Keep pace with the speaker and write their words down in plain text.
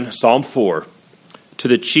Psalm 4, to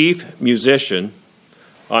the chief musician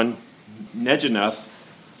on Neginoth,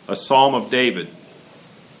 a psalm of David.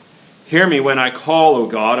 Hear me when I call, O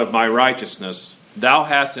God of my righteousness. Thou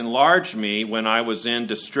hast enlarged me when I was in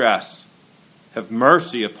distress. Have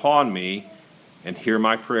mercy upon me and hear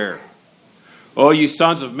my prayer. O ye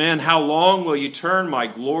sons of men, how long will you turn my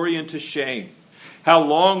glory into shame? How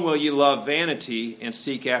long will you love vanity and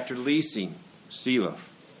seek after leasing? Selah.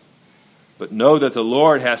 But know that the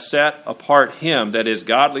Lord hath set apart him that is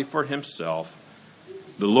godly for himself.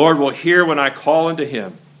 The Lord will hear when I call unto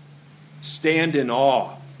him. Stand in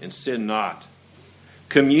awe and sin not.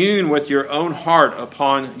 Commune with your own heart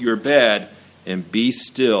upon your bed and be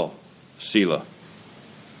still. Selah.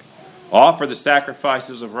 Offer the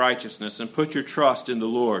sacrifices of righteousness and put your trust in the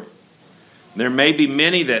Lord. There may be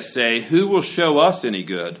many that say, who will show us any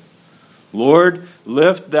good? Lord,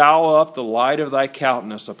 lift thou up the light of thy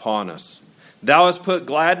countenance upon us. Thou hast put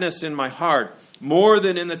gladness in my heart, more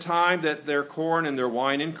than in the time that their corn and their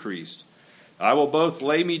wine increased. I will both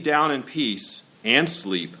lay me down in peace and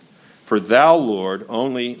sleep, for thou, Lord,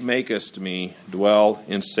 only makest me dwell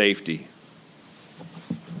in safety.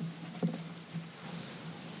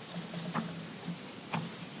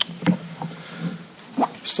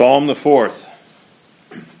 Psalm the 4th.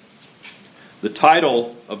 The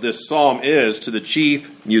title of this psalm is To the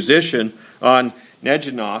Chief Musician on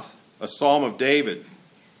Neginoth, a psalm of David.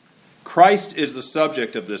 Christ is the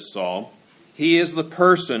subject of this psalm. He is the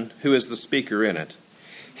person who is the speaker in it.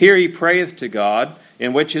 Here he prayeth to God,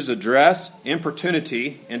 in which his address,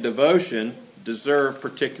 importunity, and devotion deserve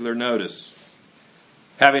particular notice.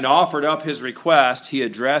 Having offered up his request, he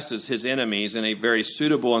addresses his enemies in a very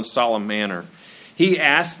suitable and solemn manner. He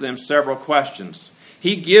asks them several questions.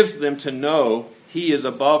 He gives them to know he is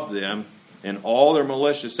above them and all their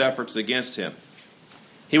malicious efforts against him.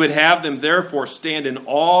 He would have them therefore stand in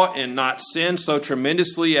awe and not sin so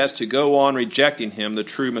tremendously as to go on rejecting him, the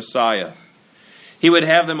true Messiah. He would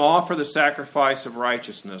have them offer the sacrifice of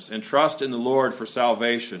righteousness and trust in the Lord for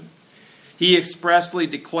salvation. He expressly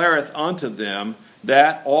declareth unto them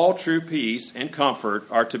that all true peace and comfort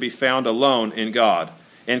are to be found alone in God,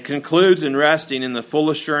 and concludes in resting in the full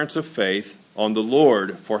assurance of faith on the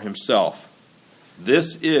Lord for himself.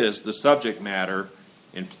 This is the subject matter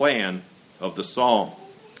and plan of the psalm.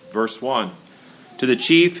 Verse 1, to the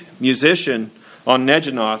chief musician on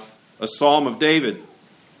Neginoth, a psalm of David.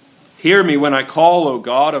 Hear me when I call, O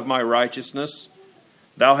God of my righteousness.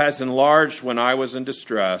 Thou hast enlarged when I was in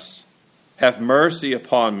distress. Have mercy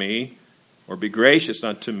upon me, or be gracious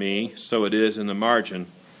unto me, so it is in the margin,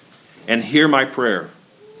 and hear my prayer.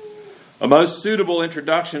 A most suitable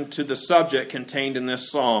introduction to the subject contained in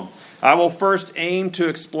this psalm. I will first aim to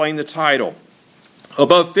explain the title.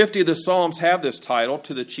 Above 50 of the psalms have this title,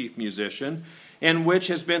 To the Chief Musician, and which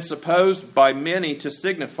has been supposed by many to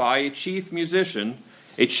signify a chief musician,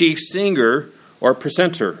 a chief singer, or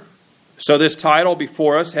presenter. So this title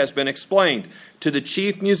before us has been explained, To the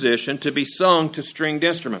Chief Musician, to be sung to stringed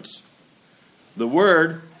instruments. The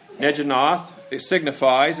word Neginoth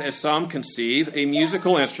signifies, as some conceive, a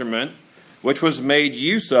musical instrument which was made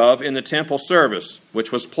use of in the temple service,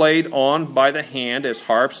 which was played on by the hand as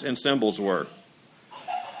harps and cymbals were.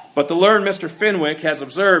 But the learned Mr. Fenwick has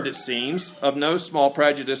observed, it seems, of no small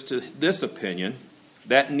prejudice to this opinion,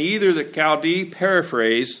 that neither the Chaldee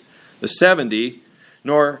paraphrase, the 70,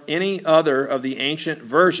 nor any other of the ancient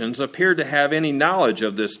versions appear to have any knowledge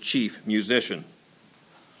of this chief musician.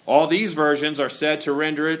 All these versions are said to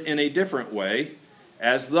render it in a different way,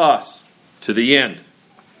 as thus, to the end,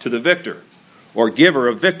 to the victor, or giver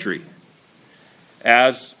of victory,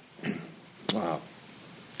 as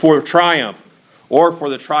for triumph, or for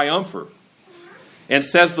the triumpher. And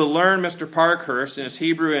says the learned Mr. Parkhurst in his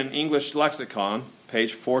Hebrew and English lexicon,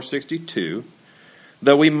 page 462,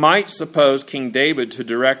 though we might suppose King David to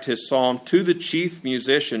direct his psalm to the chief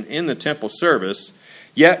musician in the temple service,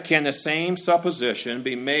 yet can the same supposition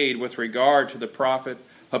be made with regard to the prophet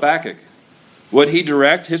Habakkuk? Would he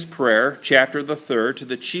direct his prayer, chapter the 3rd, to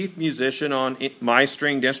the chief musician on my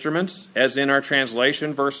stringed instruments, as in our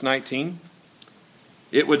translation, verse 19?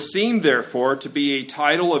 It would seem, therefore, to be a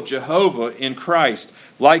title of Jehovah in Christ,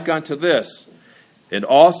 like unto this, and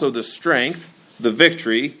also the strength, the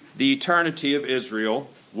victory, the eternity of Israel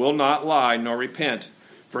will not lie nor repent,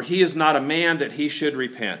 for he is not a man that he should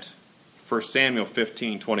repent. 1 Samuel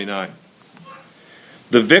 15:29.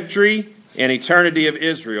 The victory and eternity of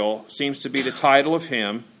Israel seems to be the title of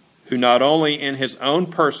him who not only in his own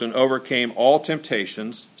person overcame all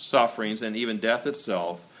temptations, sufferings, and even death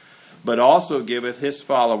itself, but also giveth his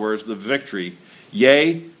followers the victory,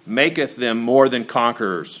 yea, maketh them more than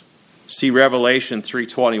conquerors. See Revelation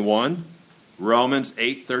 3:21, Romans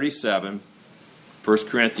 8:37, 1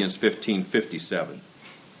 Corinthians 15:57.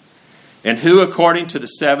 And who, according to the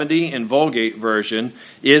 70 and Vulgate version,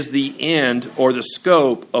 is the end or the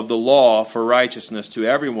scope of the law for righteousness to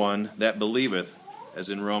everyone that believeth, as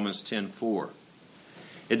in Romans 10:4.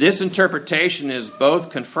 This interpretation is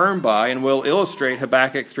both confirmed by and will illustrate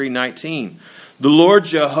Habakkuk 3:19. The Lord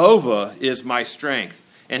Jehovah is my strength,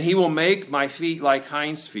 and he will make my feet like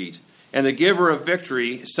hinds' feet, and the giver of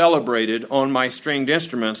victory, celebrated on my stringed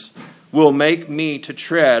instruments, will make me to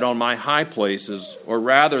tread on my high places, or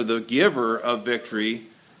rather the giver of victory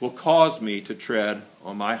will cause me to tread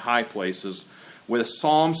on my high places, with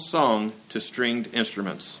psalms sung to stringed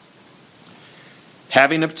instruments.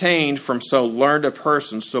 Having obtained from so learned a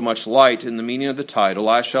person so much light in the meaning of the title,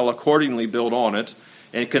 I shall accordingly build on it,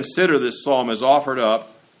 and consider this psalm as offered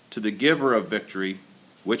up to the giver of victory,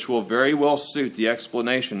 which will very well suit the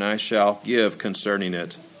explanation I shall give concerning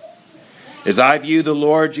it. As I view the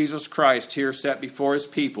Lord Jesus Christ here set before his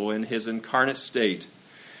people in his incarnate state,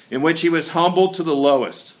 in which he was humbled to the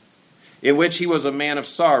lowest, in which he was a man of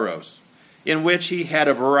sorrows, in which he had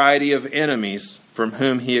a variety of enemies from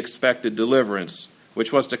whom he expected deliverance,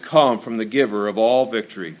 which was to come from the giver of all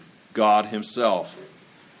victory, God himself.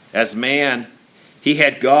 As man, he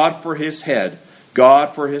had God for his head,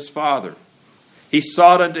 God for his father. He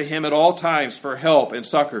sought unto him at all times for help and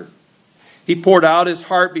succor. He poured out his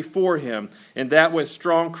heart before him, and that with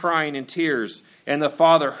strong crying and tears, and the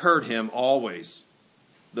Father heard him always.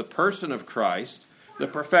 The person of Christ, the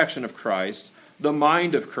perfection of Christ, the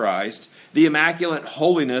mind of Christ, the immaculate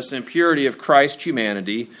holiness and purity of Christ's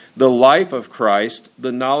humanity, the life of Christ,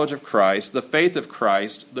 the knowledge of Christ, the faith of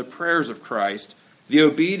Christ, the prayers of Christ, the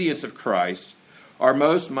obedience of Christ, are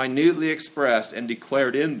most minutely expressed and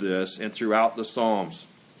declared in this and throughout the Psalms.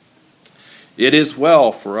 It is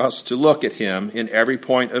well for us to look at him in every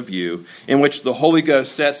point of view in which the Holy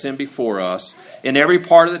Ghost sets him before us, in every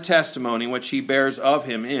part of the testimony which he bears of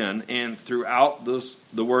him in and throughout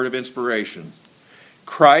the word of inspiration.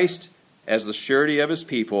 Christ, as the surety of his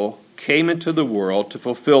people, came into the world to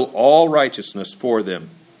fulfill all righteousness for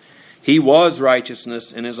them. He was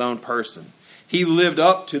righteousness in his own person. He lived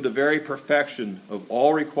up to the very perfection of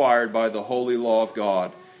all required by the holy law of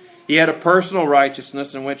God. He had a personal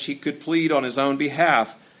righteousness in which he could plead on his own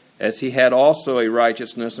behalf, as he had also a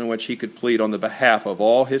righteousness in which he could plead on the behalf of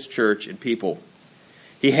all his church and people.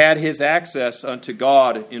 He had his access unto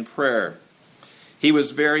God in prayer. He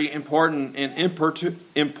was very important and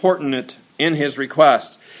importunate in his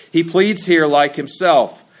request. He pleads here like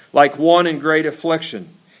himself, like one in great affliction.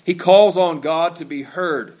 He calls on God to be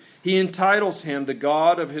heard. He entitles him the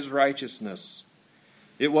God of his righteousness.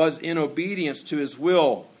 It was in obedience to his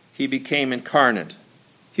will he became incarnate.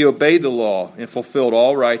 He obeyed the law and fulfilled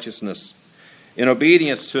all righteousness in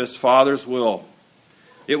obedience to his Father's will.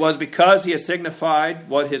 It was because he has signified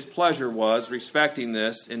what his pleasure was respecting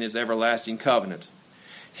this in his everlasting covenant.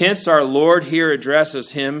 Hence our Lord here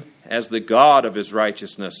addresses him as the God of his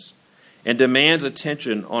righteousness and demands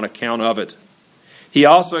attention on account of it. He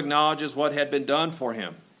also acknowledges what had been done for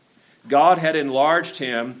him. God had enlarged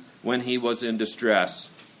him when he was in distress.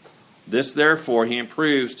 This, therefore, he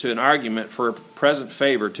improves to an argument for present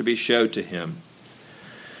favor to be showed to him,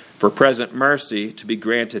 for present mercy to be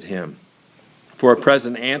granted him, for a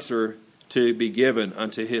present answer to be given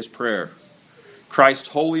unto his prayer. Christ's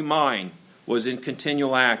holy mind was in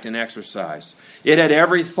continual act and exercise. It had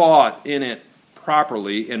every thought in it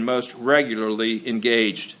properly and most regularly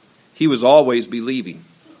engaged. He was always believing,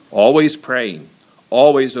 always praying,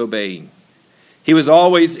 always obeying. He was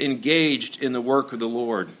always engaged in the work of the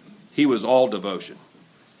Lord. He was all devotion.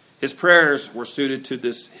 His prayers were suited to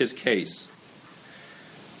his case.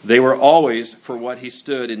 They were always for what he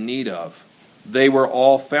stood in need of. They were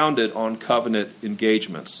all founded on covenant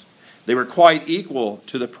engagements. They were quite equal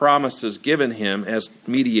to the promises given him as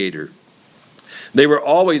mediator. They were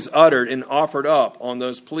always uttered and offered up on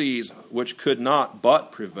those pleas which could not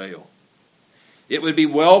but prevail. It would be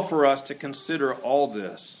well for us to consider all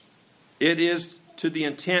this. It is to the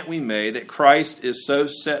intent we may that Christ is so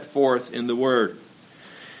set forth in the Word.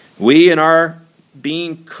 We, in our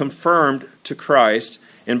being confirmed to Christ,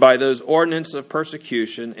 and by those ordinances of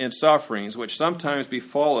persecution and sufferings which sometimes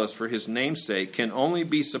befall us for his name's sake, can only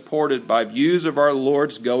be supported by views of our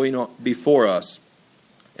Lord's going before us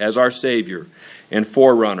as our Savior and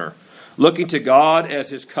forerunner, looking to God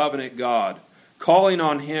as his covenant God, calling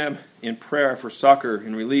on him in prayer for succor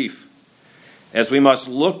and relief, as we must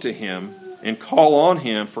look to him and call on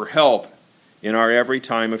him for help in our every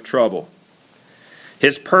time of trouble.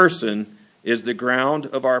 His person is the ground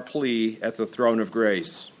of our plea at the throne of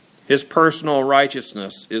grace. His personal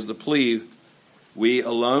righteousness is the plea we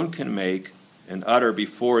alone can make and utter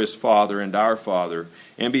before his Father and our Father,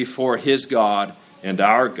 and before his God and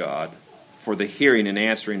our God, for the hearing and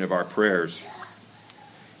answering of our prayers.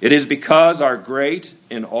 It is because our great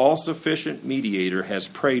and all-sufficient mediator has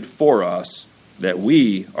prayed for us that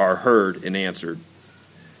we are heard and answered.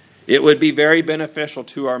 It would be very beneficial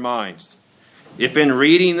to our minds if in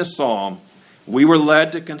reading the psalm we were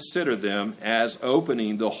led to consider them as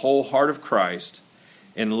opening the whole heart of Christ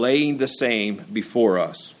and laying the same before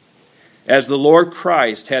us. As the Lord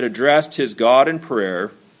Christ had addressed his God in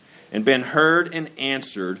prayer and been heard and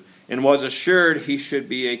answered, and was assured he should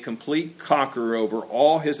be a complete conqueror over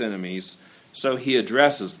all his enemies, so he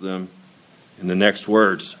addresses them in the next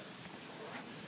words.